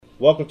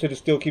Welcome to the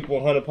Still Keep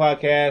 100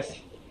 podcast.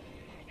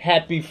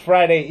 Happy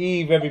Friday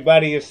Eve,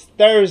 everybody. It's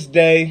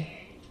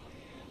Thursday.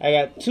 I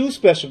got two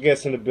special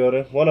guests in the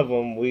building. One of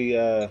them we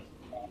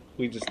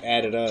just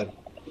added on,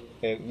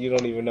 and you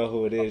don't even know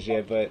who it is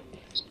yet, but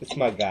it's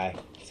my guy.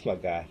 It's my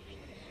guy.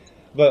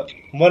 But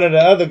one of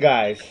the other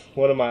guys,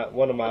 one of my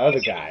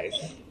other guys,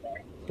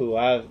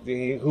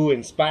 who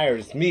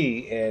inspires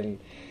me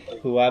and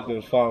who I've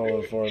been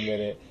following for a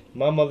minute,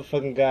 my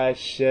motherfucking guy,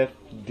 Chef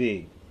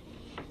D.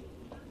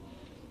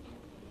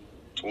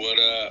 What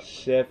up?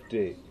 Chef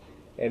D.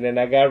 And then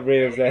I got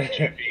Ribs.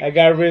 I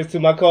got Ribs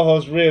too. My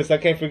co-host Ribs. I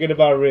can't forget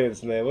about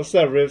Ribs, man. What's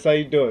up, Ribs? How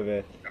you doing,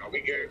 man? Oh,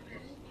 we good.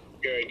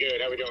 Good.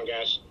 How we doing,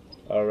 guys?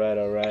 All right.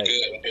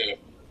 Good.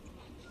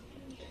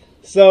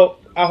 So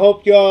I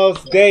hope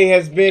y'all's day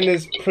has been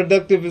as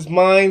productive as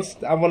mine.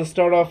 I want to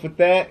start off with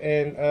that,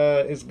 and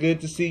it's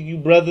good to see you,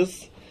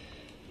 brothers.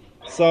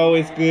 It's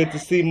always good to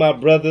see my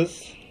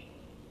brothers,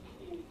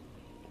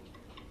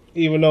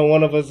 even though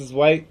one of us is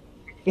white.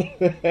 He's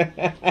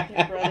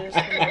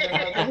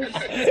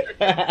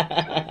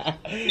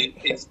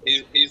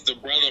the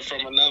brother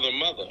from another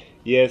mother.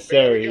 Yes,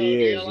 sir.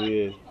 He is.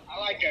 I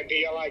like that,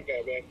 D. I like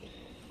that, man.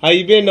 How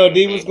you been, though,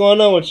 D? What's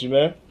going on with you,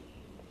 man?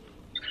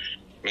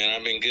 Man,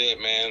 I've been good,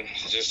 man.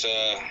 Just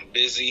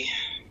busy.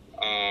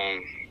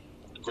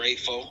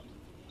 Grateful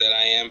that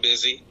I am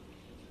busy.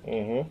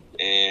 Mm-hmm.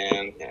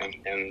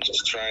 And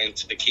just trying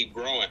to keep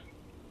growing.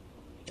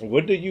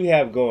 What do you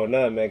have going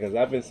on, man? Because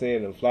I've been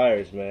seeing the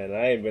flyers, man.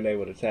 I ain't been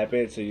able to tap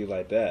into you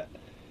like that.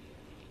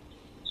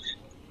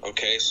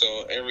 Okay,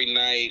 so every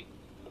night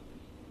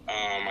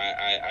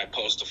I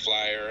post a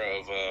flyer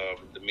of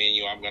the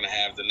menu I'm going to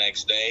have the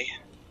next day.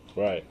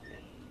 Right.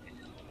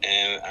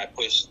 And I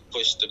push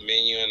the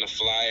menu and the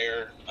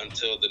flyer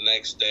until the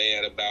next day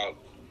at about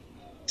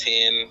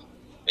 10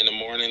 in the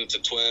morning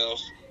to 12.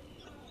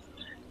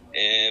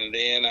 And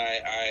then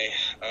I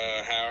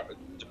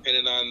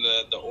depending on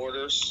the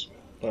orders,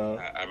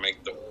 I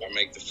make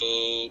the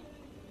food,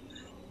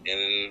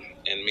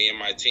 and me and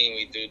my team,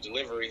 we do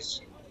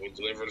deliveries. We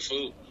deliver the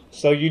food.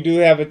 So you do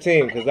have a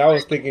team, because I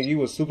was thinking you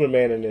was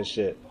Superman in this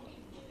shit.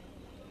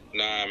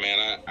 Nah,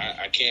 man,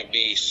 I can't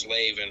be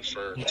slaving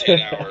for 10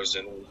 hours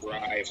and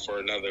drive for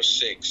another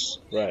 6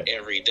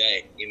 every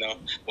day. You know,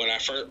 when I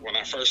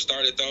first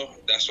started though,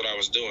 that's what I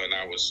was doing.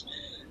 I was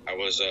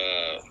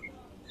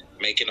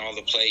making all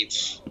the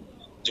plates,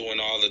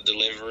 doing all the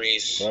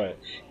deliveries, right.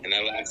 And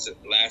that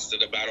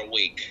lasted about a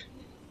week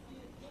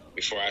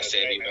before I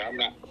said either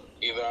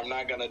I'm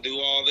not gonna do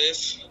all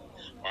this,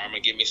 or I'm gonna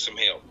give me some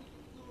help.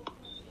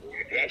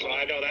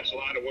 I know that's a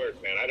lot of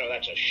work, man. I know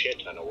that's a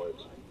shit ton of work.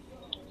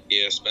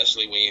 Yeah,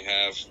 especially when you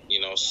have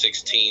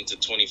 16 to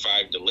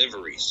 25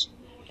 deliveries.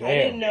 Damn. I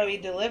didn't know he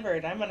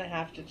delivered. I'm gonna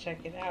have to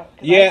check it out.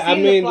 Yeah, I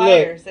mean,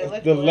 look,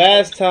 the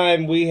last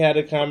time we had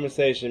a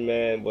conversation,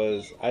 man,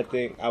 was I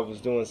think I was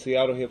doing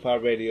Seattle Hip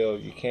Hop Radio.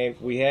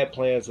 We had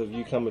plans of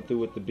you coming through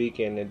with the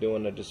Beacon and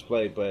doing a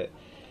display, but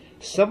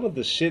some of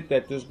the shit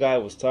that this guy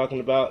was talking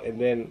about,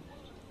 and then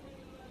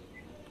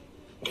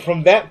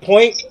from that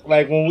point,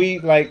 when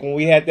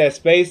we had that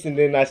space, and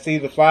then I see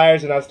the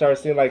flyers, and I start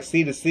seeing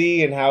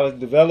C2C and how it's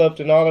developed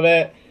and all of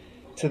that,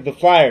 to the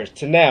flyers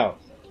to now.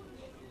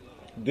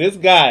 This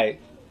guy,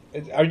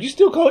 are you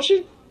still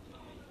coaching?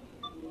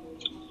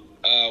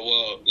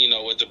 Well,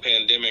 with the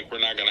pandemic, we're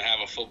not going to have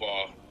a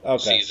football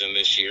season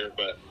this year.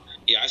 But,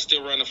 yeah, I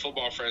still run a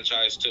football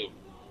franchise, too.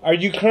 Are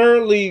you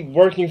currently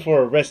working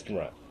for a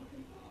restaurant?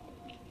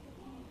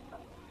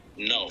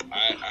 No,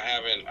 I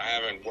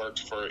haven't worked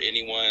for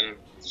anyone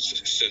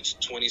since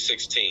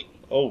 2016.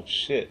 Oh,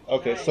 shit.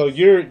 Okay, nice. So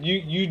you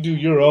do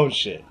your own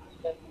shit.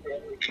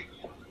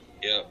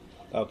 Yep.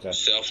 Okay.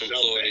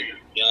 Self-employed,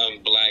 young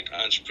black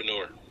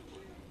entrepreneur.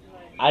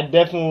 I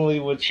definitely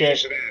would check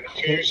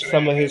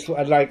some of his.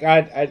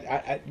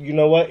 I you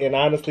know what? And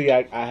honestly,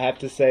 I have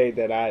to say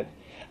that I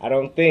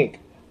don't think,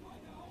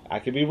 I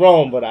could be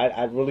wrong, but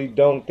I really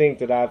don't think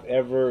that I've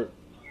ever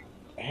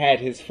had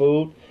his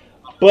food.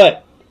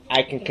 But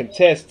I can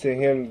contest to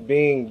him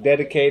being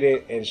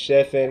dedicated and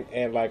chefing,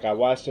 and I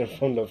watched him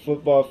from the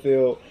football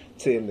field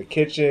to in the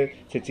kitchen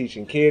to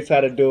teaching kids how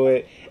to do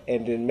it,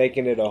 and then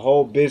making it a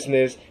whole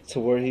business to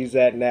where he's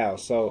at now.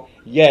 So,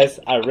 yes,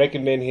 I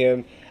recommend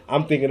him.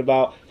 I'm thinking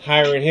about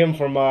hiring him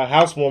for my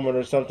housewarming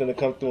or something to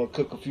come through and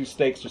cook a few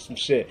steaks or some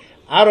shit.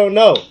 I don't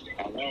know.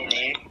 I know,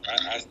 man.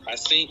 I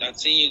seen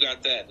you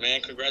got that,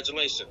 man.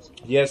 Congratulations.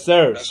 Yes,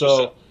 sir. That's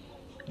so,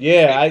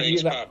 yeah,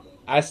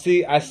 I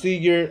see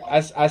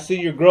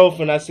your growth,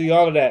 and I see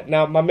all of that.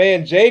 Now, my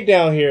man Jay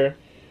down here,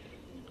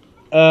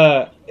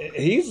 you're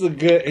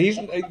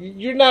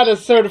not a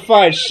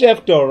certified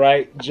chef though,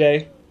 right,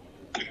 Jay?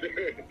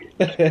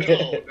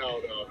 No.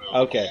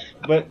 Okay,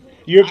 but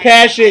your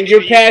passion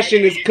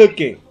is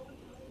cooking.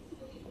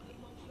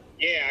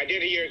 Yeah, I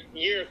did a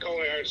year of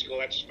culinary art school.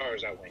 That's as far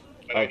as I went.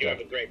 But I do have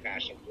a great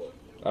passion for it.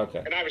 Okay.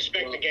 And I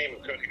respect the game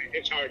of cooking.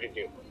 It's hard to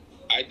do.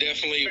 I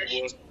definitely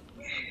was.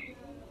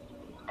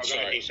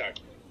 Sorry.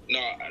 No,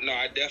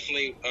 I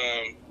definitely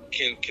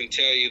can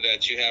tell you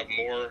that you have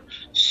more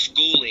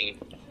schooling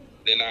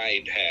then I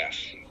ate half.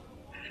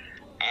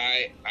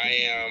 I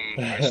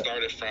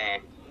started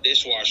from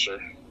dishwasher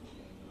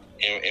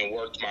and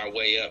worked my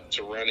way up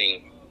to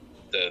running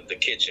the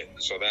kitchen.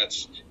 So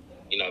that's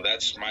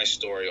my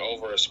story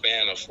over a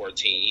span of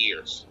 14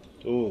 years.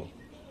 Ooh.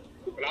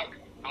 But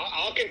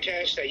I'll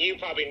contest that you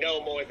probably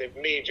know more than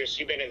me. Just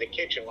you've been in the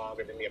kitchen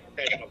longer than me, a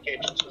professional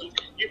kitchen. So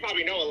you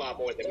probably know a lot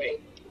more than me.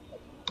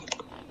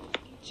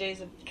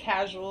 Jay's a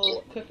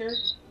casual cooker.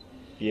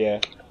 Yeah,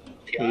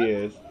 he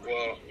is.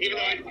 Well, Even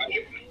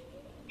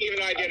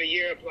though I did a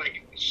year of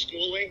like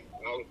schooling,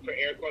 for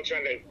air quotes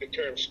on the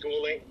term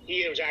schooling,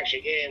 he was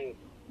actually in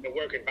the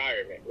work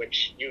environment,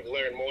 which you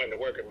learn more in the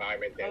work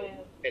environment than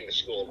in the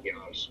school, to be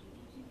honest.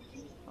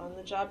 On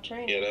the job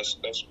training. yeah,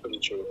 that's pretty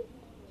true.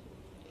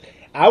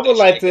 I would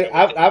like to.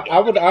 I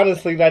would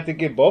honestly like to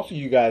get both of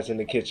you guys in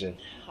the kitchen.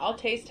 I'll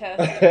taste test.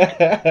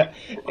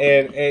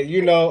 and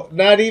you know,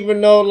 not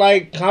even no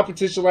like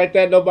competition like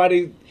that.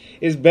 Nobody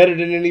is better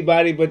than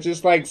anybody, but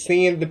just like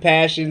seeing the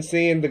passion,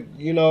 seeing the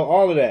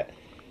all of that.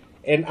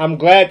 And I'm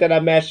glad that I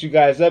matched you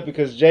guys up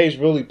because Jay's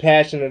really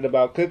passionate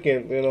about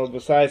cooking. You know,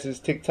 besides his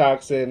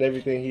TikToks and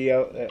everything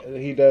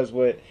he does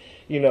with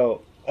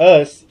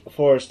us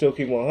for Still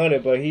Keep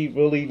 100, but he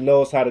really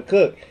knows how to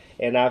cook.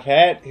 And I've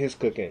had his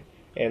cooking,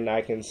 and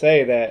I can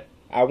say that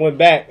I went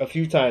back a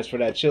few times for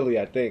that chili,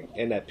 I think,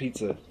 and that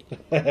pizza.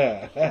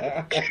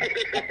 I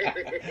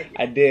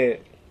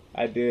did.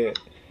 I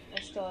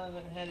still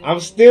haven't had it. I'm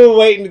still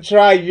waiting to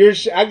try your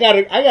I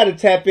gotta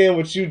tap in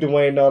with you,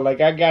 Dwayne, though.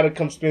 Like, I gotta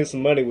come spend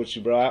some money with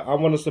you, bro. I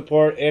want to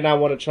support, and I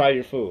want to try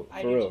your food.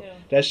 For real. Too.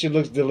 That shit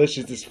looks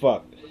delicious as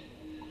fuck.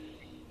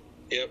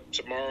 Yep,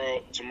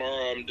 tomorrow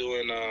I'm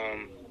doing,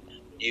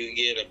 you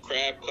get a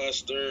crab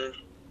cluster,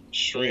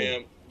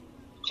 shrimp,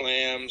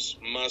 clams,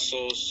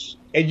 mussels.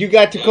 And you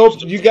got to go,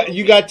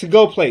 you got to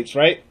go plates,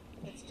 right?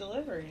 It's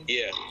delivery.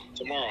 Yeah,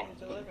 tomorrow. It's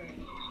delivery.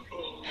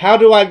 How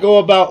do I go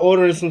about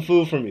ordering some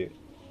food from you?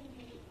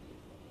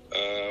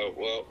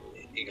 Well,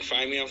 you can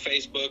find me on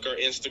Facebook or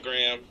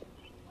Instagram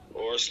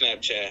or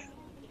Snapchat.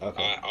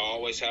 Okay. I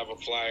always have a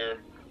flyer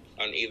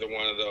on either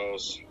one of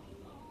those.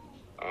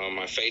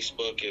 My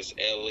Facebook is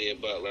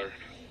Elliot Butler.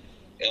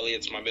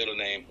 Elliot's my middle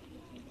name.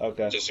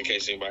 Okay. Just in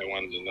case anybody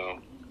wanted to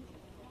know.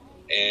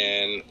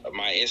 And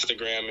my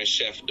Instagram is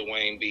Chef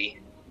Dwayne B.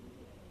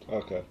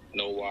 Okay.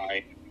 No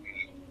Y.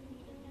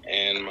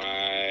 And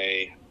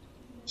my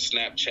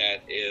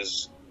Snapchat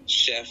is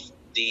Chef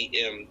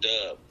DM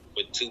Dub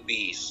with 2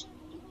 B's.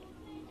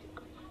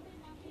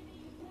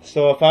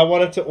 So if I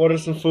wanted to order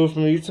some food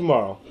from you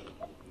tomorrow,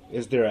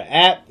 is there an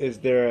app? Is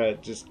there a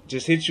just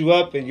hit you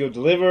up and you'll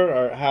deliver,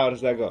 or how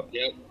does that go?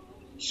 Yep.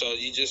 So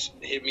you just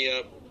hit me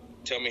up,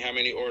 tell me how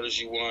many orders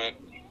you want,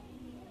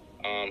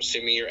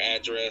 send me your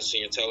address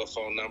and your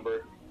telephone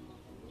number,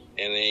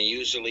 and then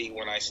usually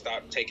when I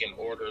stop taking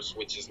orders,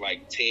 which is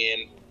like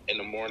 10 in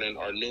the morning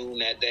or noon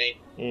that day,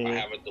 I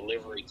have a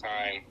delivery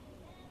time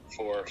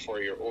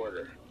for your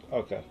order.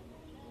 Okay.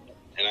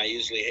 And I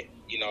usually,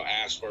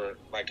 ask for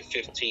like a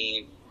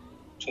 15,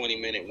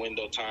 20-minute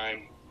window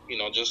time,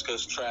 just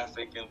because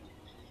traffic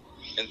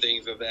and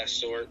things of that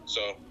sort.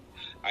 So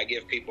I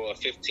give people a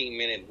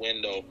 15-minute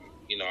window.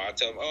 I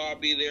tell them, I'll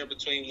be there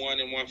between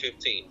 1 and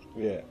 1:15.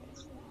 Yeah.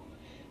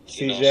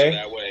 So CJ,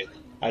 that way.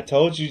 I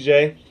told you,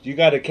 Jay, you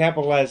got to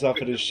capitalize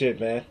off of this shit,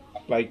 man.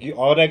 Like,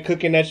 all that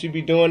cooking that you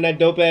be doing, that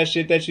dope-ass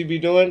shit that you be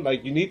doing,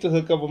 like, you need to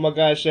hook up with my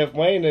guy, Chef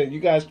Wayne, and you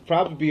guys could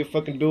probably be a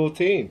fucking dual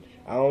team.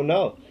 I don't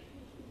know.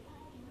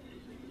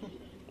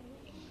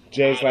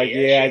 Jay's like,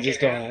 I just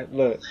don't have...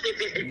 Look.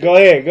 Go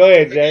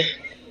ahead, Jay.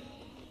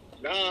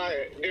 Nah,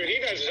 dude, he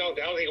does his own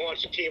thing. I don't think he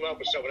wants to team up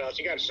with someone else.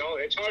 He got his own.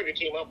 It's hard to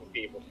team up with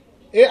people.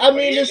 I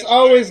mean, it's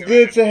always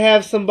good to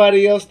have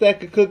somebody else that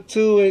could cook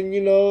too, and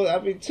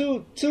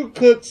two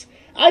cooks.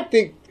 I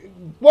think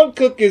one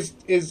cook is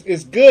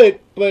good,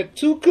 but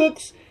 2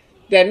 cooks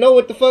that know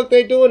what the fuck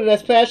they doing and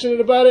that's passionate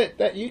about it,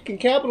 that you can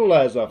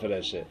capitalize off of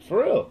that shit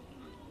for real.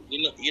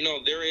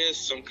 There is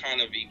some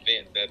kind of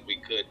event that we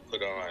could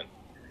put on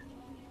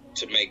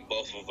to make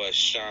both of us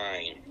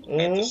shine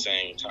at the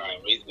same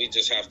time. We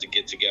just have to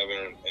get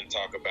together and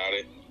talk about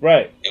it,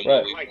 right? And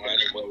right.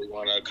 what we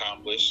want to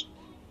accomplish.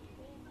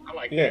 I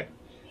like that.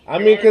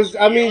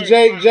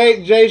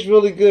 Jay's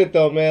really good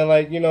though, man.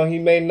 Like, he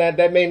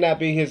that may not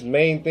be his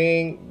main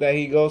thing that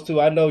he goes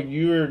to. I know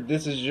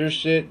this is your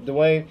shit,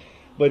 Dwayne,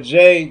 but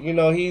Jay,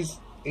 he's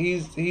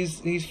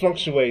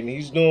fluctuating.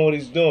 He's doing what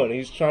he's doing.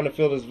 He's trying to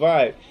feel his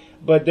vibe.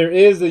 But there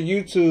is a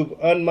YouTube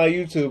on my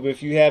YouTube.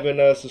 If you haven't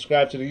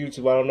subscribed to the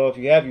YouTube, I don't know if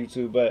you have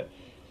YouTube, but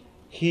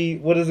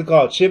what is it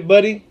called? Chip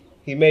Buddy.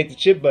 He made the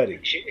Chip Buddy.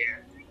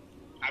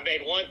 I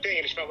made one thing,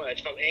 and it's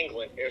from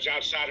England. It was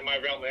outside of my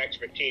realm of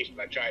expertise,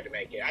 but I tried to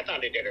make it. I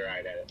thought they did it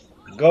right at it.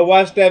 Go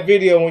watch that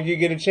video when you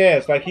get a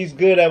chance. Like, he's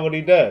good at what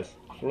he does,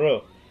 for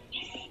real.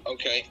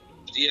 Okay.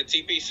 Yeah,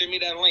 TP, send me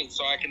that link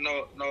so I can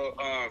know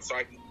so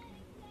I can.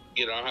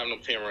 I don't have no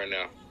pen right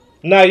now.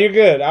 No, you're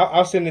good.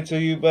 I'll send it to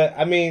you. But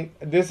I mean,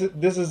 this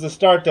is the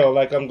start though.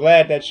 Like, I'm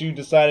glad that you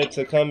decided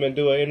to come and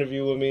do an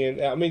interview with me.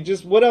 And I mean,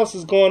 just what else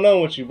is going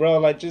on with you, bro?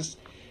 Like, just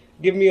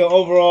give me an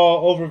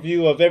overall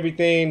overview of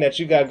everything that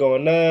you got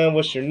going on.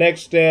 What's your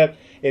next step?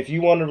 If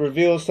you want to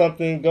reveal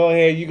something, go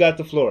ahead. You got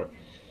the floor.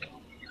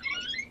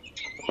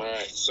 All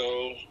right.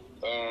 So,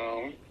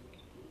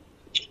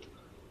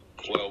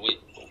 well,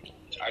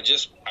 I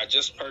just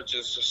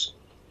purchased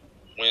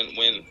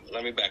when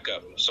let me back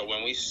up. So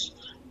when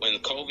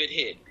COVID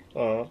hit,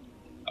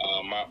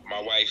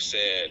 my wife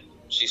said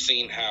she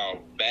seen how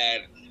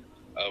bad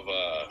of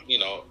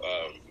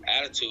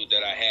attitude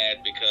that I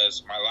had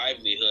because my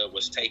livelihood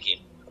was taken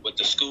with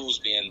the schools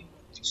being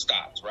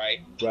stopped,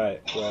 right?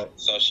 Right.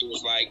 So she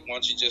was like, why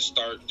don't you just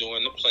start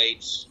doing the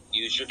plates,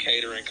 use your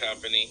catering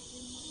company,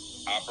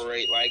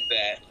 operate like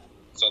that.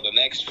 So the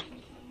next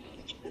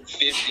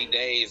 50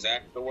 days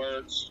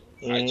afterwards,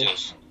 I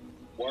just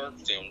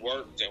worked and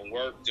worked and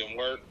worked and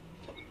worked.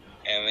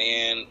 And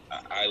then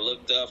I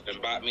looked up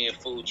and bought me a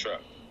food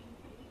truck.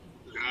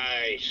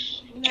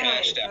 Nice.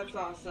 Cashed out. That's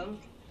awesome.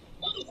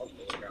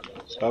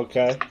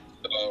 Okay.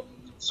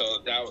 So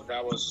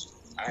that was,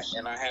 I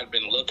had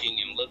been looking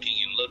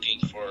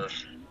for,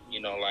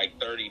 like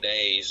 30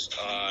 days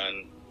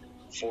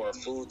for a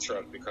food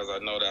truck because I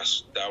know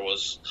that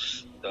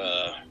was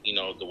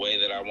the way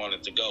that I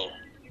wanted to go.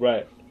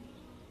 Right.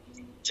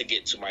 To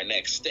get to my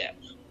next step,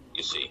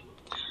 you see.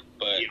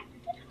 But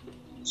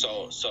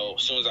so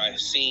as soon as I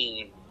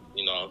seen,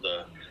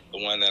 the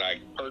one that I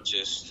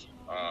purchased,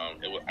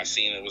 I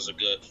seen it was a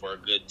good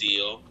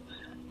deal,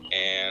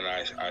 and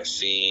I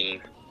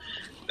seen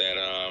that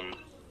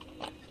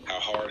how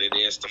hard it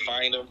is to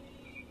find them.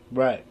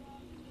 Right.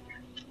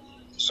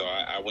 So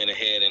I went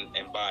ahead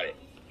and bought it.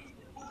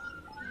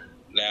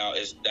 Now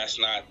that's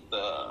not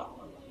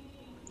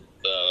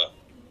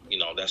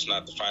that's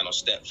not the final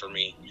step for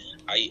me.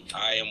 I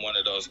am one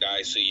of those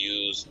guys who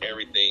use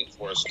everything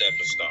for a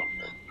stepping stone.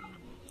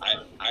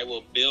 I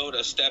will build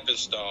a stepping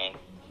stone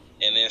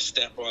and then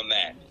step on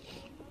that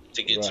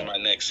to get to my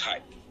next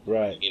height.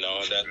 Right.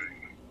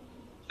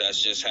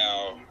 That's just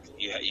how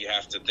you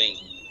have to think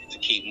to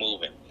keep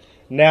moving.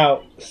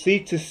 Now,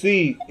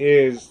 C2C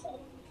is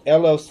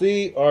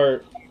LLC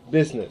or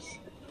business?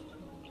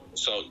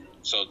 So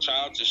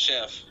Child to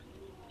Chef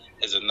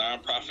is a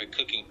nonprofit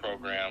cooking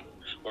program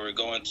where we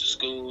go into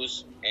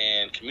schools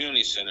and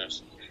community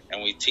centers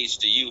and we teach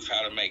the youth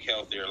how to make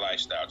healthier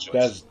lifestyle choices.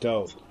 That's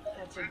dope.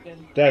 That's a good.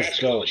 That's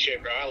dope. Cool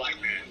shit, bro. I like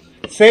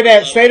that. Say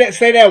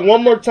that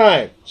one more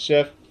time,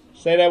 Chef.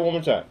 Say that one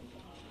more time.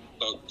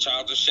 So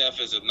Child to Chef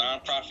is a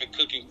nonprofit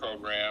cooking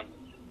program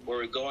where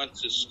we go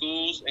into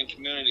schools and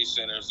community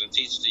centers and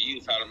teach the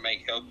youth how to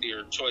make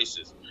healthier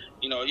choices.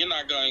 You're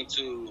not going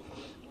to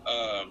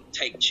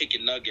take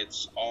chicken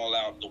nuggets all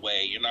out the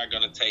way. You're not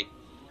going to take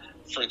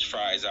French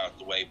fries out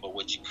the way. But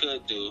what you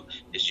could do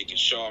is you can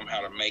show them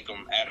how to make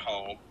them at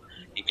home.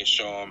 You can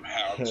show them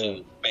how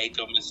to bake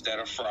them instead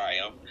of fry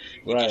them.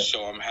 You can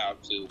show them how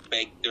to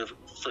bake their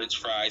French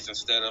fries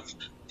instead of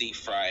deep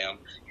fry them.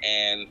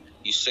 And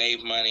you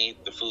save money,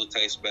 the food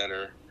tastes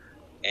better,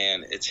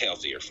 and it's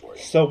healthier for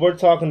you. So we're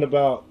talking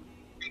about,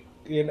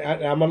 and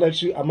I'm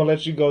gonna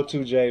let you go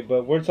too, Jay.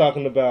 But we're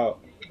talking about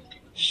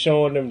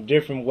showing them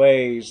different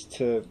ways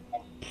to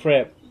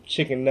prep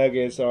chicken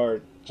nuggets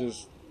or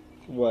just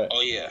what?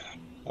 Oh yeah.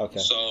 Okay.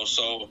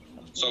 So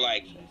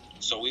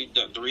we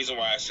the reason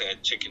why I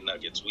said chicken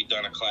nuggets, we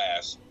done a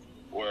class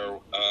where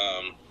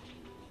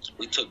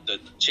we took the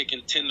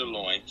chicken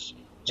tenderloins,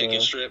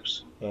 chicken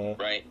strips,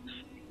 right?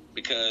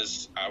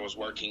 Because I was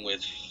working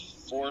with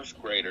 4th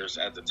graders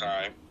at the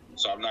time,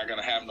 so I'm not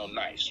gonna have no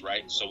knives,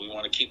 right? So we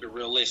want to keep it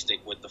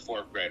realistic with the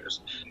 4th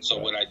graders. So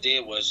what I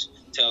did was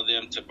tell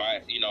them to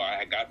buy.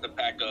 I got the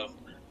pack of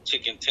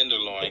chicken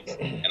tenderloins,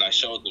 and I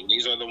showed them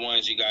these are the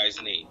ones you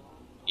guys need.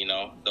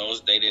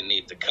 Those they didn't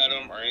need to cut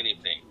them or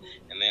anything.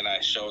 And then I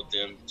showed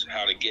them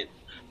how to get.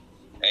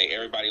 Hey,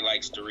 everybody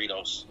likes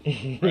Doritos,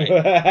 right?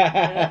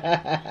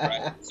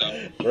 Right. So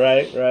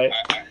right.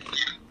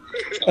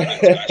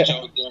 I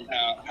showed them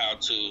how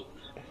to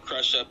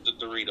crush up the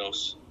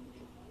Doritos,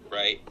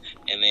 right,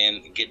 and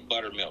then get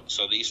buttermilk.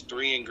 So these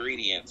 3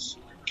 ingredients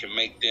can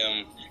make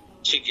them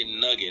chicken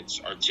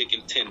nuggets or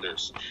chicken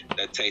tenders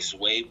that taste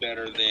way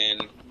better than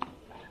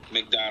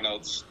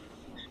McDonald's.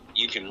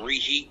 You can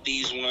reheat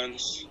these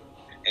ones,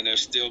 and they're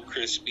still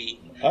crispy,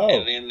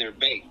 and then they're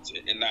baked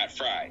and not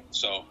fried.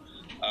 So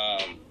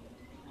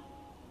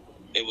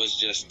it was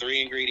just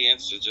 3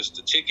 ingredients. It's just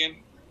the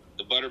chicken,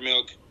 the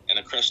buttermilk, and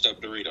a crushed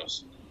up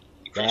Doritos.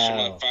 You crush them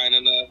up fine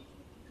enough.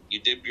 You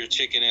dip your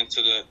chicken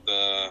into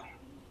the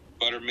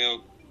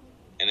buttermilk,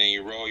 and then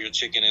you roll your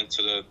chicken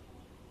into the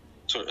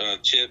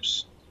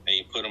chips, and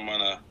you put them on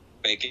a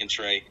baking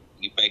tray.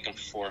 You bake them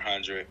for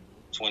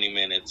 420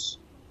 minutes,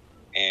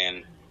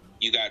 and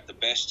you got the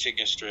best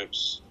chicken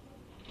strips.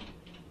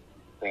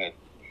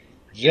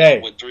 Jay,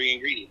 with 3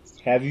 ingredients.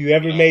 Have you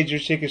ever made your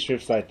chicken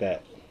strips like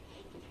that?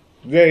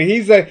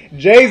 He's like,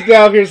 Jay's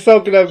down here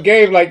soaking up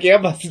game like, yeah,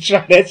 I'm about to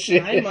try that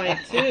shit. I might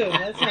too.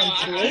 That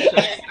sounds delicious.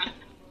 I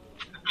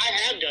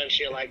have done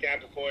shit like that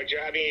before,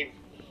 Joe. I mean,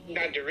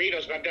 not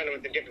Doritos, but I've done it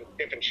with the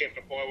different shit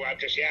before where I've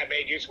just, I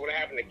made use of what I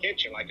have in the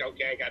kitchen. Like,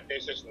 okay, I got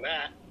this and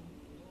that.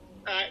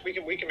 We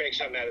can make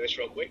something out of this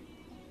real quick.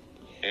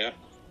 Yeah.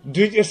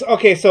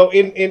 Okay, so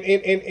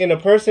in a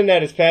person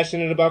that is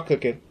passionate about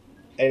cooking,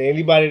 and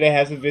anybody that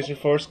has a vision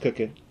for us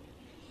cooking,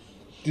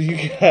 do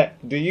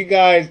you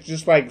guys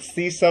just like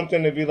see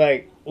something and be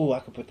like, "Ooh, I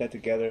could put that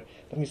together.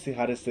 Let me see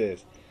how this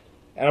is."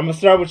 And I'm gonna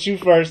start with you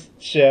first,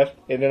 Chef,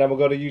 and then I'm gonna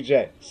go to you,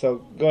 Jay. So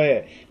go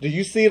ahead. Do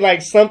you see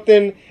like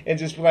something and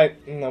just be like,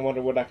 I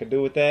wonder what I could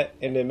do with that,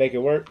 and then make it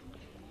work?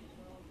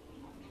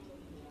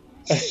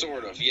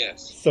 Sort of,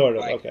 yes. Sort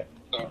of, like, okay.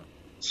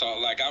 So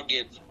like I'll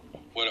get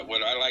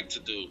what I like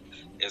to do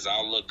is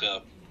I'll look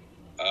up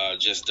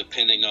just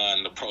depending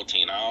on the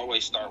protein. I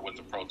always start with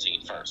the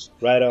protein first.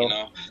 Right on. You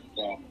know,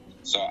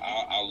 so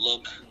I'll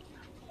look.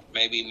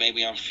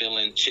 Maybe I'm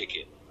feeling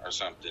chicken or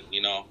something,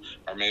 you know,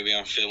 or maybe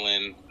I'm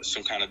feeling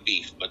some kind of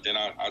beef. But then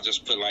I'll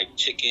just put like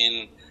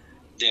chicken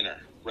dinner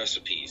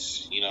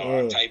recipes, you know,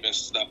 or type in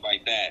stuff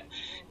like that.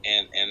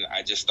 And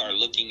I just start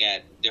looking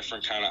at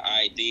different kind of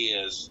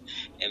ideas.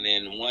 And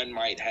then one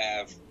might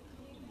have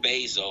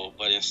basil,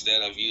 but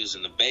instead of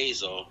using the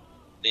basil,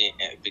 then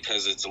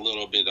because it's a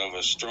little bit of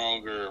a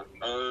stronger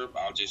herb,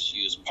 I'll just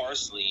use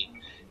parsley.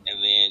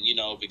 And then, you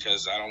know,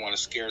 because I don't want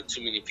to scare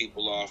too many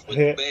people off with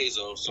the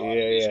basil, so I'll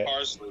use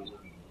parsley.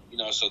 You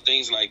know, so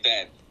things like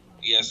that.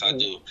 Yes, I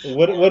do.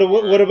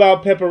 What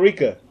about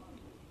paprika?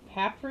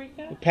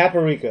 Paprika?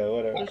 Paprika,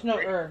 whatever. There's no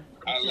er.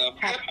 I love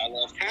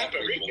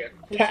Paprika.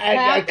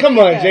 Come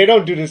on, Jay,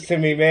 don't do this to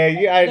me, man.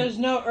 There's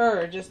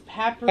no just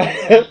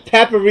paprika.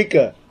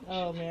 Paprika.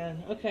 Oh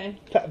man, okay.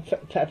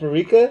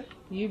 Paprika?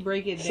 You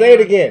break it down. Say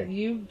it again.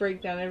 You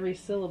break down every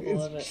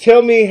syllable of it.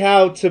 Tell me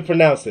how to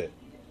pronounce it.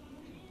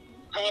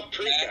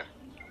 Paprika.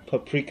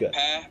 Paprika.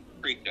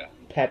 Paprika.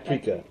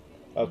 Paprika.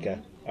 Okay.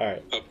 All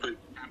right. Paprika.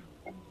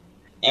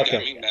 You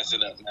got me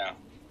messing up now.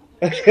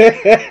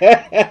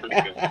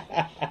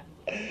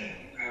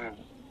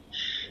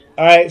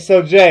 All right,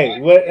 so Jay,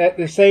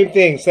 the same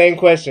thing, same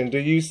question. Do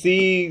you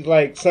see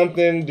like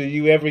something? Do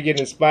you ever get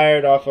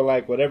inspired off of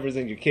like whatever's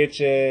in your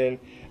kitchen?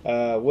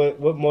 What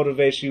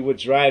motivates you? What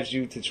drives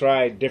you to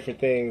try different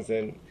things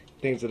and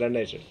things of that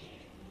nature?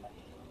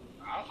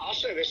 I'll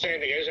say the same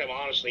thing as him,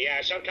 honestly.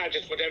 Yeah, sometimes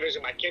it's whatever's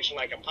in my kitchen.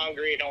 Like I'm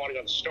hungry, I don't want to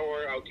go to the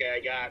store. Okay, I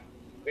got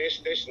this,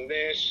 and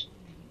this.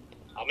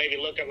 I'll maybe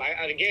look at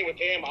and again with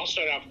him, I'll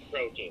start off with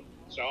protein.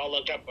 So I'll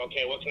look up,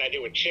 okay, what can I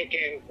do with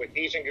chicken with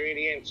these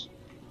ingredients?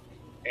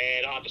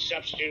 And I'll have to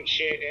substitute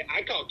shit.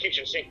 I call it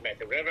kitchen sink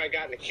method. Whatever I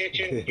got in the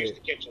kitchen, use the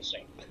kitchen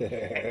sink.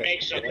 And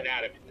make something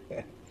out of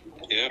it.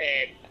 Yeah.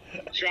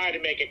 And try to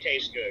make it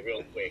taste good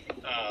real quick.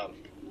 I'm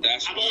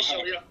also,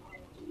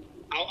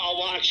 I'll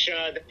watch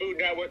the Food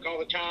Network all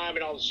the time,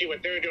 and I'll see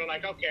what they're doing.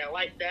 Like, okay, I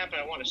like that, but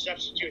I want to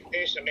substitute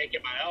this and make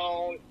it my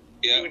own.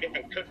 Do a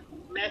different cook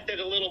method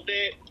a little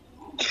bit.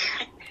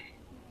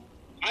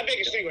 My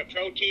biggest thing with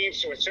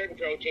proteins, so with certain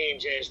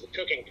proteins, is the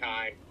cooking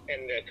time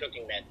and the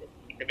cooking method.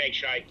 To make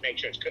sure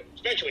it's cooked,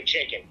 especially with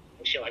chicken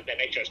and shit like that.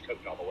 Make sure it's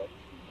cooked all the way.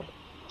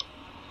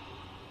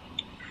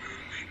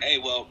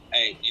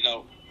 Hey, you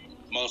know,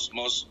 most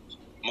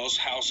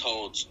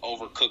households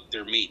overcook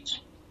their meat.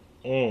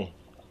 True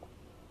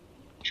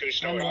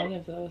story. I'm one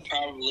of those.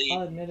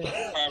 I'll admit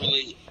it.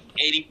 Probably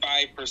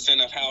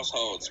 85% of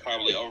households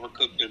probably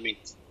overcook their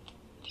meat.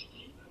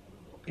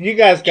 You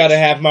guys gotta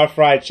have my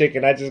fried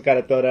chicken. I just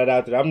gotta throw that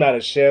out there. I'm not a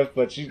chef,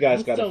 but you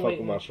guys gotta fuck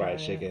with my fried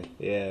chicken.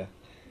 Yeah.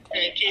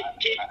 Hey,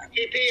 TP,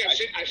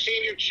 I've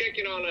seen your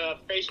chicken on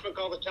Facebook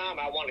all the time.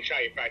 I want to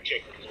try your fried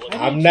chicken.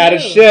 I'm not a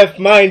chef,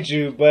 mind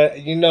you, but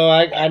you know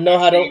I know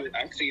how to.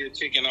 I see your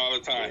chicken all the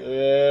time.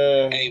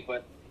 Hey,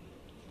 but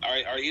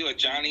are you a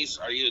Johnny's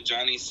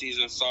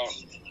seasoned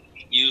salt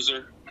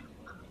user?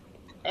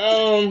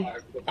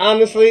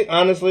 Honestly,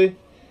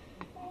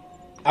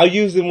 I'll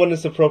use it when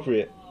it's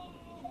appropriate.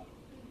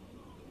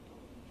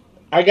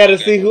 I gotta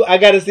see who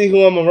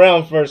I'm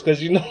around first,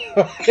 cause you know,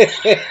 a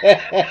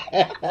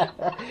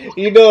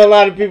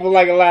lot of people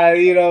like a lot,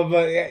 you know.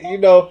 But you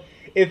know,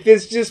 if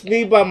it's just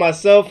me by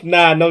myself,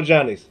 no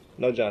Johnny's.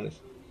 No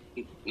Johnny's.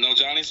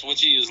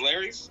 What you use,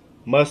 Larry's?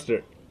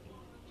 Mustard.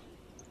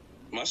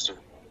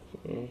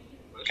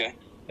 Okay.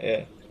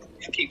 Yeah.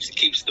 It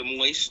keeps the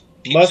moist.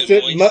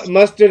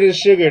 Mustard and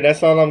sugar.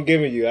 That's all I'm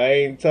giving you. I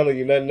ain't telling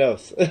you nothing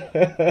else.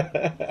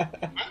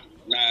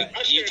 Nah,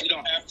 you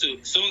don't have to.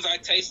 As soon as I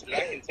taste it, I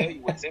can tell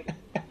you what's in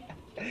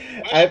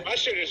it.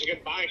 Mustard is a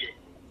good binder.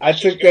 I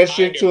took that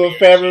shit to a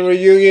family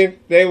reunion.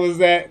 They was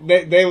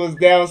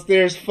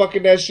downstairs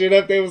fucking that shit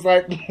up. They was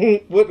like,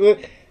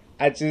 what?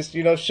 I just,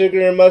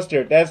 sugar and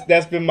mustard.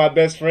 That's been my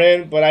best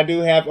friend. But I do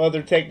have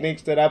other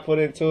techniques that I put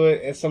into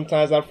it, and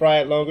sometimes I fry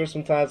it longer.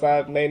 Sometimes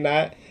I may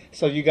not.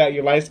 So you got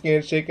your light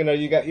skinned chicken, or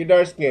you got your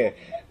dark skin.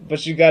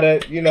 But you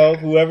gotta,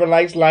 whoever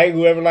likes light,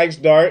 whoever likes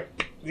dark,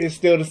 it's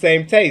still the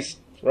same taste.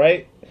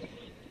 Right?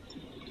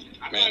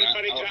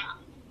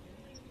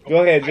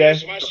 Go ahead, Jay.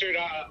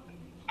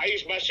 I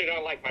use mustard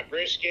on like my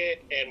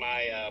brisket and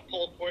my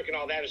pulled pork and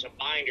all that as a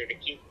binder to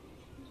keep.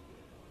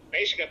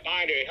 Basically, a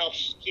binder, it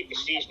helps keep the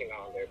seasoning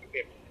on there.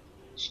 It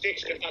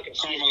sticks the fucking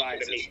seasoning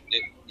to the meat.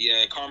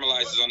 It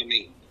caramelizes on the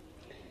meat.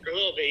 A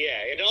little bit,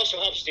 yeah. It also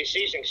helps the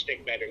seasoning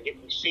stick better.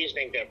 Get the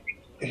seasoning to.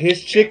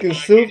 His chicken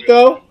soup,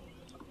 though.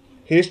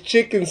 His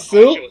chicken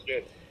soup.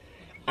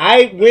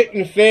 I went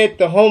and fed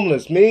the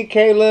homeless. Me and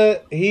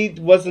Kayla, he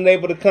wasn't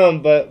able to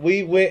come, but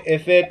we went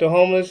and fed the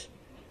homeless.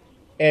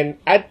 And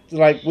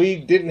we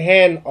didn't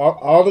hand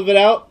all of it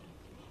out.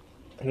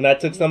 And I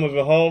took some of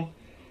it home.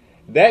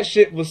 That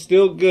shit was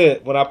still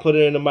good when I put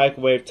it in the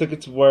microwave, took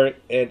it to work,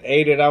 and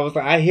ate it.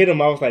 I hit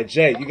him. I was like,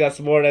 Jay, you got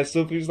some more of that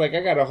soup? He was like,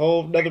 I got a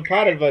whole another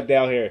pot of it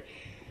down here.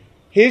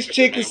 His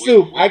chicken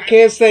soup, I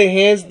can't say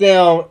hands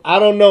down. I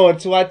don't know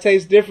until I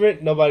taste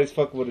different. Nobody's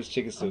fucking with his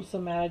chicken soup. I'm so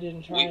mad I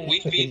didn't try it. We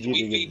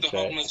feed the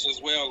homeless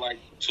as well, like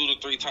 2 to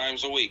 3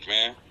 times a week,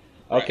 man.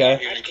 Okay.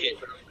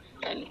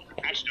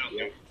 That's not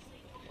good.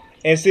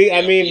 And see,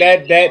 I mean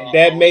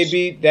that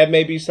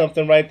may be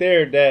something right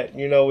there that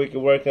we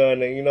could work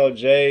on. And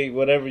Jay,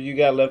 whatever you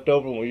got left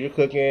over when you're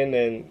cooking,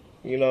 and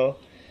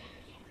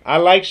I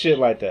like shit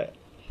like that.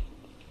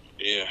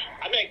 Yeah.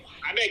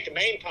 I make the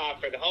main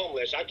pot for the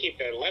homeless. I keep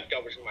the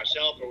leftovers for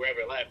myself or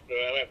whoever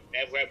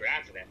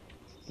after that.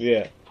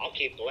 Yeah. I'll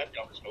keep the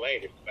leftovers for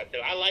later. But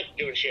I like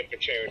doing shit for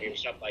charity and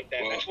stuff like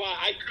that. Well, that's why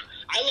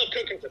I love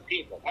cooking for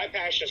people. My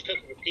passion is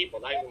cooking for people,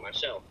 not even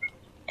myself.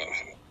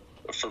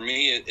 For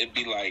me, it'd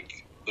be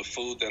like the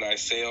food that I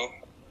sell.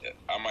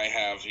 I might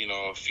have,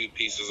 a few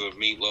pieces of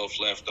meatloaf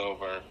left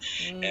over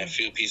and a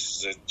few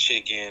pieces of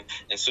chicken.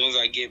 As soon as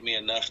I get me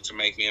enough to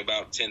make me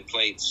about 10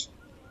 plates,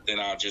 then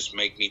I'll just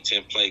make me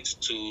 10 plates,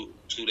 2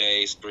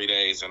 days, 3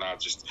 days, and I'll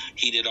just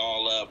heat it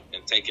all up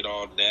and take it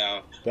all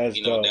down. That's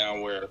dope.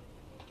 Down where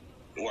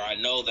I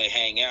know they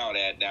hang out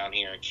at down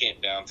here in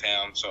Kent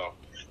downtown. So,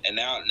 and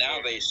now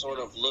they sort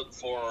of look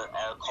for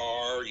our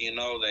car.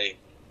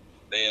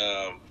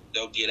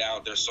 They'll get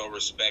out. They're so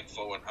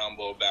respectful and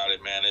humble about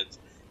it, man.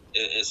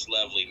 It's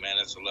lovely, man.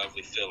 It's a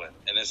lovely feeling,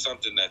 and it's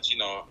something that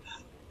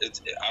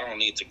I don't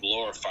need to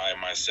glorify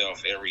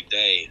myself every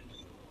day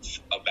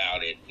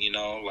about it,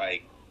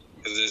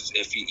 because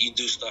if you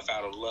do stuff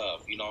out of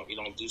love, you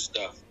don't do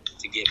stuff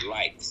to get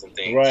likes and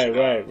things. Right.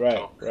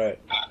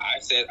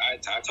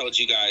 I told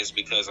you guys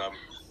because I'm,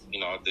 you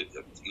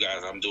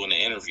guys, I'm doing an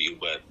interview,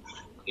 but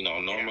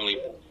normally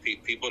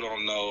people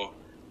don't know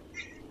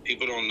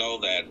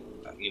that.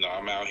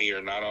 I'm out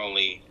here not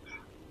only,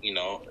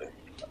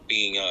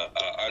 being a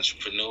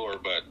entrepreneur,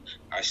 but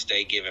I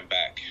stay giving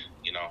back,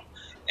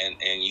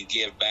 and you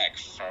give back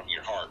from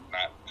your heart,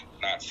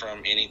 not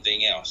from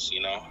anything else,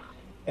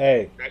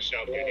 Hey,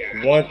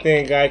 one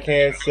thing I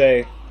can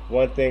say,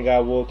 one thing I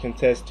will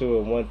contest to,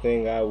 and one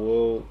thing I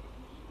will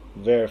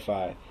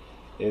verify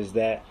is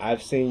that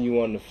I've seen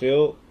you on the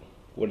field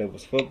when it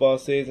was football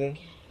season.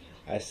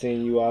 I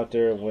seen you out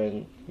there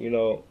when,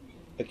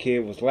 a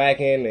kid was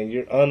lacking and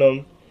you're on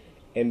them.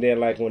 And then,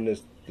 like, when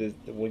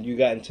when you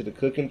got into the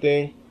cooking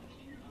thing,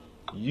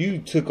 you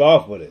took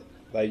off with it.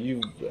 Like,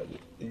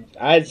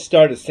 I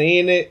started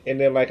seeing it, and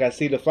then, like, I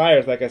see the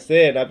flyers, like I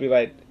said, I'd be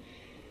like,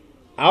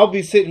 I'll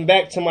be sitting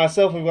back to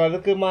myself and be like,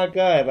 look at my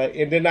God. Like,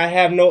 and then I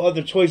have no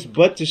other choice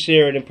but to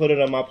share it and put it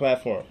on my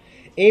platform.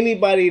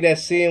 Anybody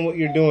that's seeing what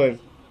you're doing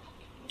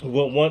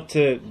will want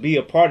to be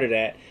a part of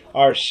that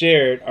or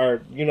share it,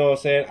 or,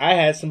 I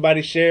had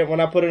somebody share it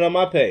when I put it on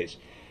my page.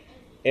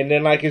 And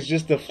then, like, it's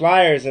just the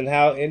flyers and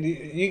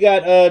you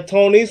got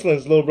Tone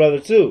Eastland's little brother,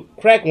 too,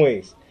 Crack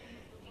Wings.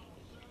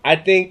 I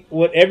think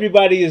what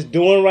everybody is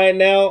doing right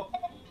now,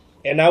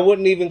 and I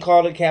wouldn't even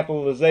call it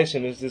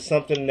capitalization, it's just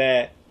something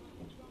that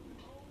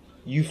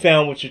you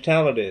found what your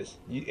talent is,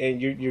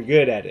 and you're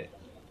good at it.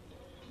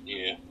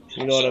 Yeah.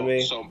 You know what I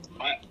mean? So,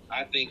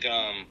 I think,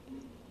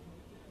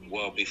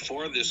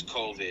 before this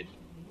COVID,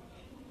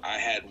 I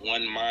had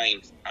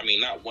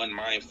not one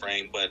mind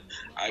frame, but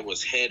I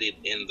was headed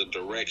in the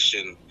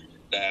direction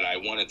that I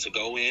wanted to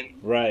go in.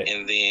 Right.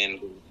 And then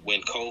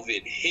when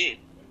COVID hit,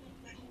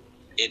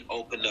 it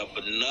opened up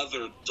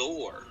another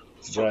door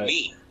for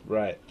me.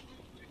 Right.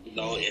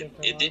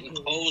 It didn't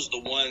close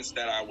the ones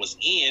that I was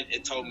in.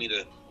 It told me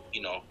to,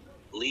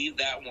 leave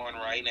that one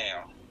right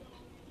now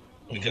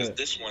because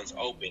this one's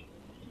open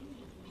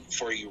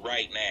for you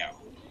right now.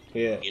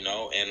 Yeah.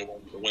 And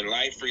when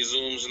life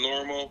resumes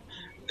normal,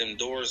 them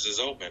doors is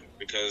open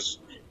because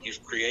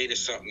you've created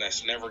something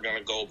that's never going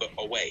to go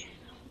away.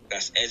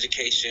 That's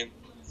education,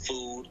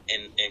 food,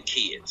 and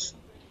kids.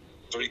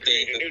 3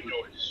 things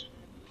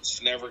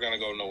it's never going to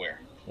go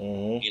nowhere.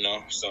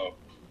 Mm-hmm. So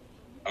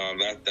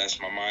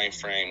that's my mind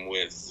frame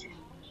with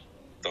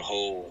the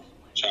whole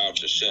Child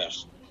to Chef.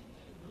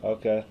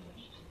 Okay.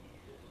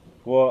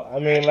 Well, I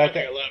mean, like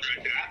I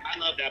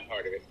love that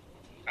part of it.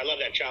 I love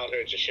that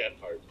childhood to chef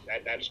part.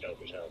 That's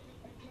dope as hell.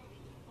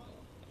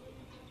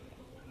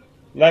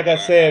 Like I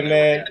said,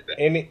 man,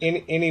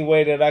 any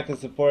way that I can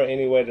support,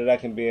 any way that I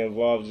can be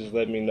involved, just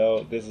let me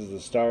know. This is the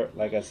start.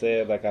 Like I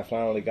said, like I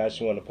finally got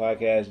you on the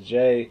podcast,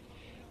 Jay.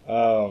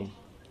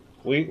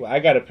 I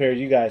got to pair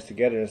you guys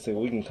together and see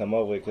what we can come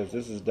up with because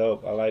this is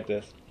dope. I like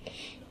this.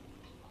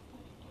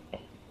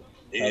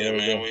 Yeah,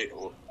 man,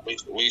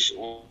 we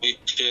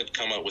should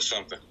come up with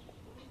something.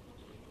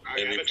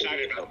 I'm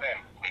excited about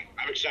that.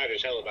 I'm excited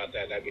as hell about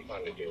that. That'd be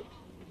fun to do.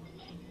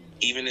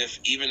 even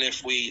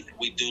if we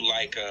do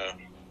like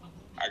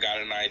I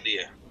got an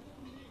idea.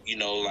 You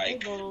know,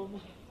 like,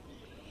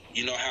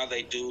 you know how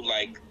they do,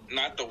 like,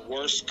 not the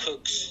worst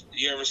cooks.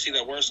 You ever see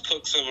the worst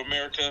cooks of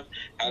America?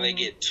 How they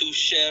get 2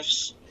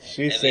 chefs.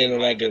 She's seen it.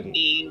 Like a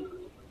team.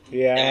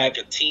 Yeah. And like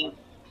a team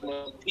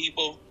of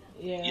people.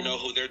 Yeah. You know,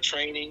 who they're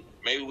training.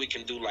 Maybe we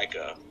can do like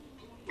a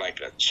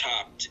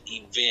chopped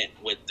event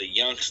with the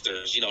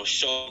youngsters. You know,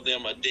 show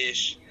them a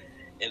dish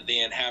and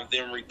then have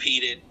them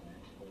repeat it.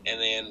 And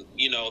then,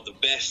 you know, the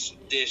best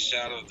dish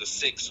out of the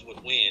 6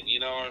 would win, you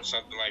know, or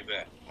something like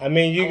that. I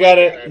mean, you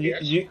gotta. I know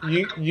exactly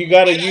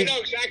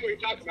what you're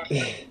talking about.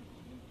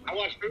 I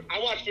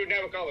watch Food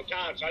Network all the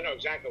time, so I know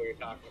exactly what you're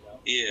talking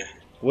about. Yeah.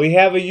 We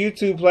have a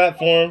YouTube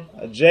platform.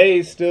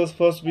 Jay's still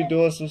supposed to be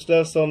doing some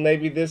stuff, so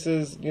maybe this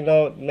is, you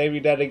know, maybe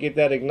that'll get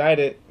that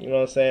ignited. You know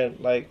what I'm saying?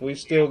 Like, we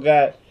still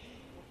got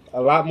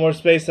a lot more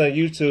space on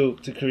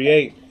YouTube to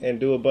create and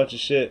do a bunch of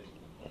shit.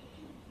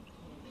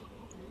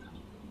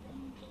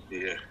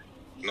 Yeah.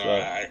 No,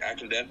 I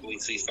can definitely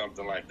see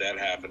something like that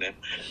happening,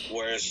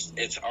 where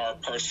it's our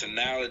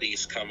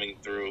personalities coming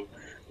through.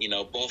 You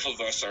know, both of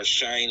us are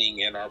shining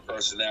in our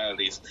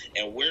personalities,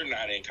 and we're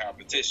not in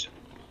competition.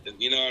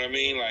 You know what I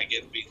mean? Like,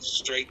 it'd be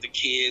straight to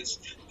kids,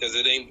 because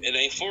it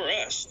ain't for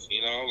us.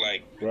 You know,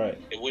 like,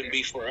 right. It wouldn't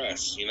be for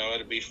us. You know,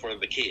 it'd be for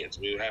the kids.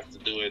 We would have to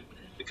do it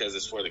because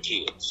it's for the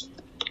kids.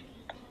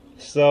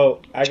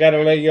 So I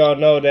gotta let y'all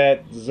know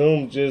that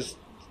Zoom just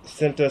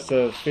sent us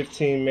a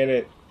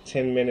 15-minute,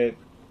 10-minute.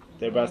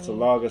 They're about to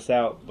log us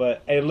out,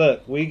 but hey,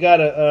 look, we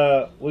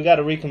gotta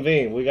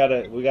reconvene. We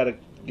gotta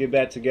get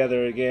back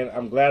together again.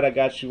 I'm glad I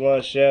got you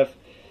on, Chef.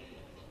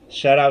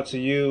 Shout out to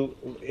you.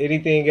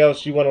 Anything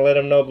else you want to let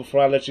them know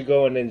before I let you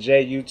go? And then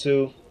Jay, you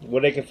too,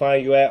 where they can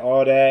find you at,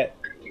 all that.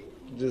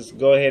 Just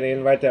go ahead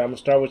and right there. I'm gonna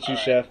start with you,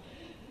 right. Chef.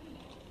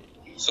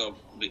 So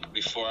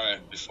before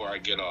I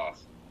get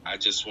off, I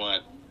just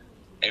want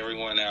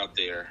everyone out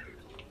there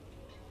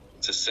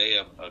to say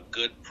a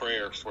good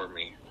prayer for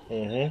me.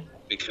 Mm-hmm.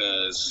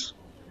 Because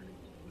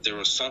there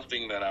was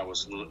something that I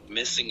was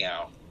missing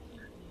out,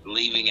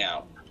 leaving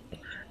out.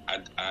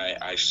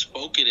 I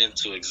spoke it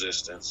into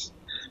existence,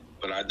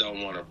 but I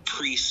don't want to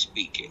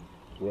pre-speak it.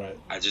 Right.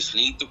 I just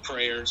need the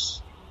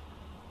prayers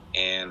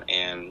and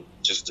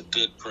just the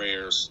good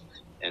prayers,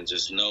 and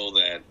just know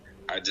that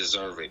I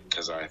deserve it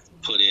because I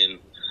put in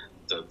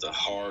the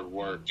hard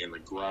work and the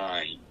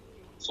grind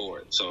for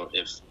it. So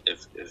if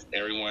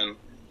everyone,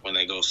 when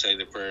they go say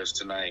the prayers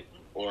tonight,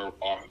 or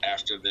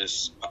after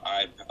this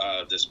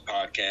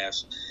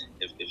podcast,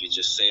 if you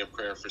just say a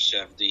prayer for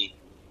Chef D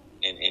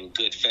in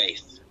good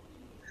faith,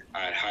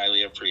 I'd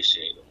highly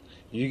appreciate it.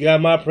 You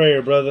got my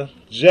prayer, brother.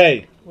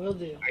 Jay. Will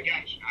do. I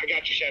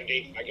got you, Chef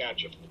D. I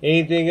got you.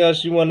 Anything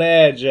else you want to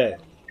add, Jay?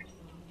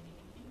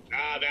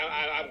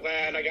 I'm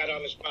glad I got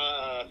on this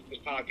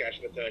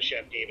podcast with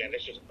Chef D, man.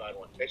 This is a fun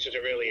one. This is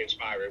a really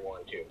inspiring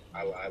one, too.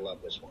 I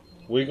love this one.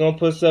 We're going to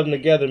put something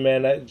together,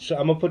 man. I'm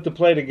going to put the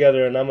play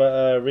together, and I'm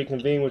going to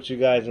reconvene with you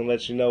guys and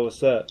let you know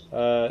what's up.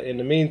 In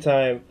the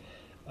meantime,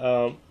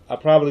 I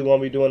probably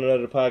won't be doing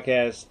another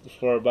podcast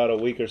for about a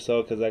week or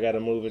so because I got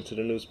to move into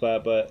the new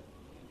spot. But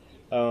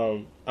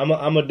I'm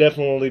going to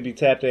definitely be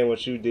tapped in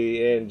with you,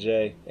 D, and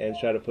Jay, and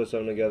try to put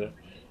something together.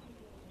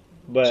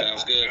 But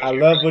Sounds good. I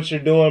love what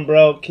you're doing,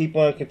 bro. Keep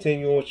on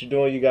continuing what you're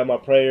doing. You got my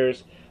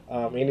prayers.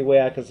 Any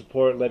way I can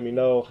support, let me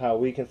know how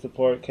we can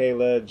support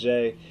Kayla,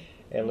 Jay,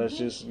 and let's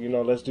just,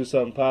 let's do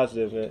something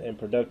positive and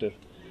productive.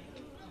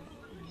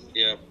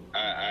 Yeah,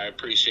 I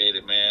appreciate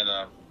it, man.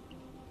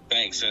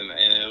 Thanks, and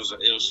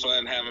it was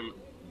fun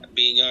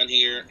being on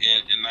here,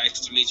 and nice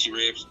to meet you,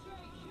 Ribs.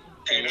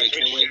 Can't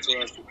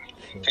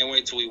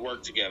wait till we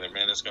work together,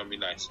 man. It's gonna be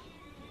nice.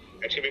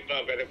 It's gonna be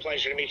fun, brother.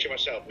 Pleasure to meet you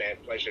myself, man.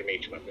 Pleasure to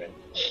meet you, my friend.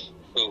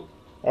 Cool.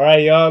 All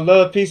right, y'all.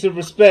 Love, peace, and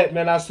respect,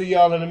 man. I'll see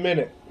y'all in a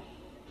minute.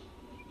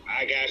 All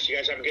right, guys. You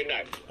guys have a good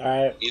night. All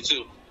right. You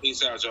too.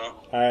 Peace out,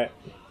 y'all. All right.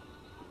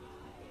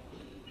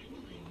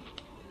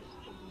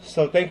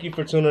 So thank you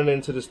for tuning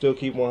into the Still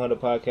Keep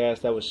 100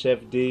 podcast. That was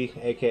Chef D,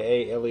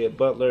 a.k.a. Elliot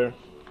Butler,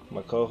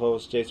 my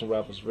co-host, Jason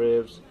Roberts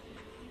Ribs,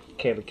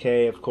 Kayla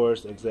K, of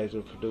course,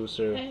 executive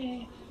producer,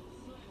 Hey.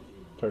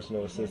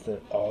 personal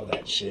assistant, all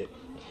that shit.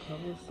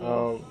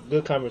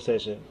 Good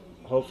conversation.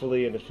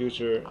 Hopefully in the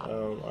future,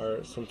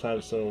 or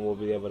sometime soon, we'll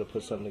be able to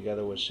put something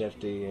together with Chef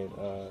D and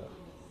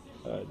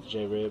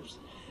J Ribs.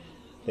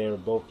 They're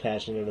both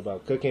passionate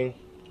about cooking.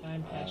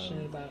 I'm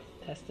passionate about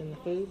testing the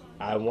food.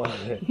 I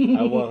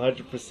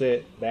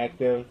 100% back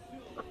them,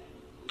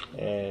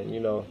 and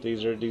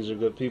these are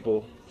good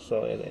people.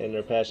 So and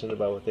they're passionate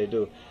about what they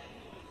do,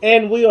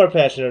 and we are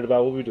passionate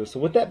about what we do. So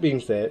with that being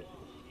said,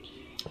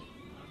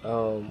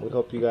 we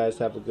hope you guys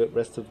have a good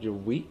rest of your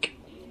week.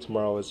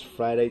 Tomorrow is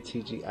Friday,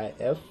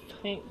 TGIF.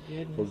 Thank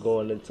goodness. We're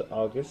going into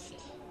August.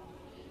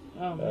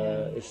 Oh,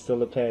 man. It's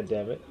still a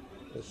pandemic.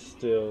 It's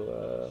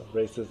still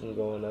racism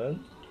going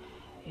on.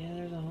 Yeah,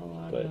 there's a whole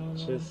lot But going on.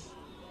 just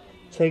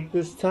take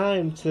this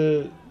time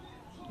to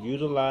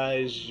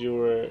utilize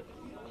your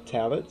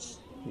talents,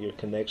 your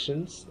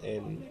connections,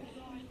 and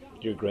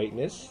your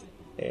greatness,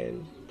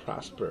 and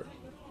prosper.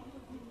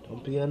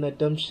 Don't be on that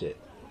dumb shit.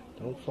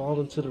 Don't fall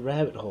into the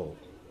rabbit hole.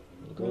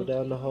 Go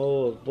down the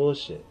hole of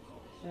bullshit.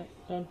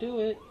 Don't do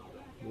it.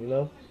 You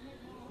know?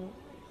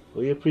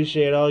 We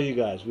appreciate all you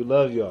guys. We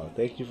love y'all.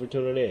 Thank you for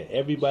tuning in.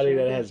 Everybody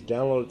that has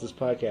downloaded this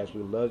podcast,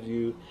 we love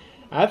you.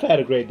 I've had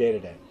a great day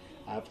today.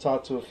 I've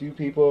talked to a few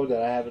people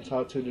that I haven't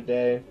talked to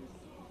today.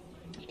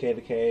 K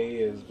to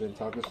K has been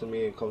talking to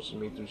me and coaching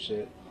me through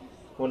shit.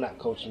 Well, not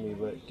coaching me,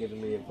 but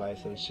giving me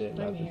advice and shit.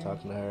 And I've been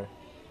talking to her.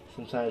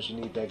 Sometimes you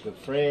need that good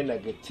friend,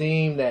 that good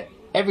team, that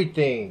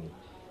everything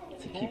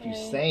to keep you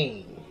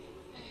sane.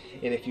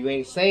 And if you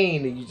ain't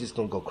sane, then you just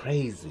gonna go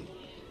crazy.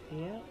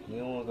 Yeah. You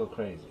don't want to go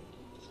crazy.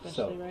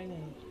 Especially right now.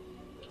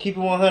 Keep it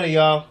 100,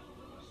 y'all.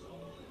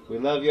 We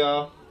love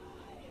y'all.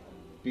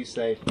 Be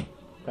safe.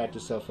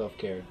 Practice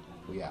self-care.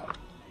 We out.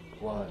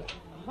 100.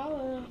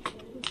 Holla.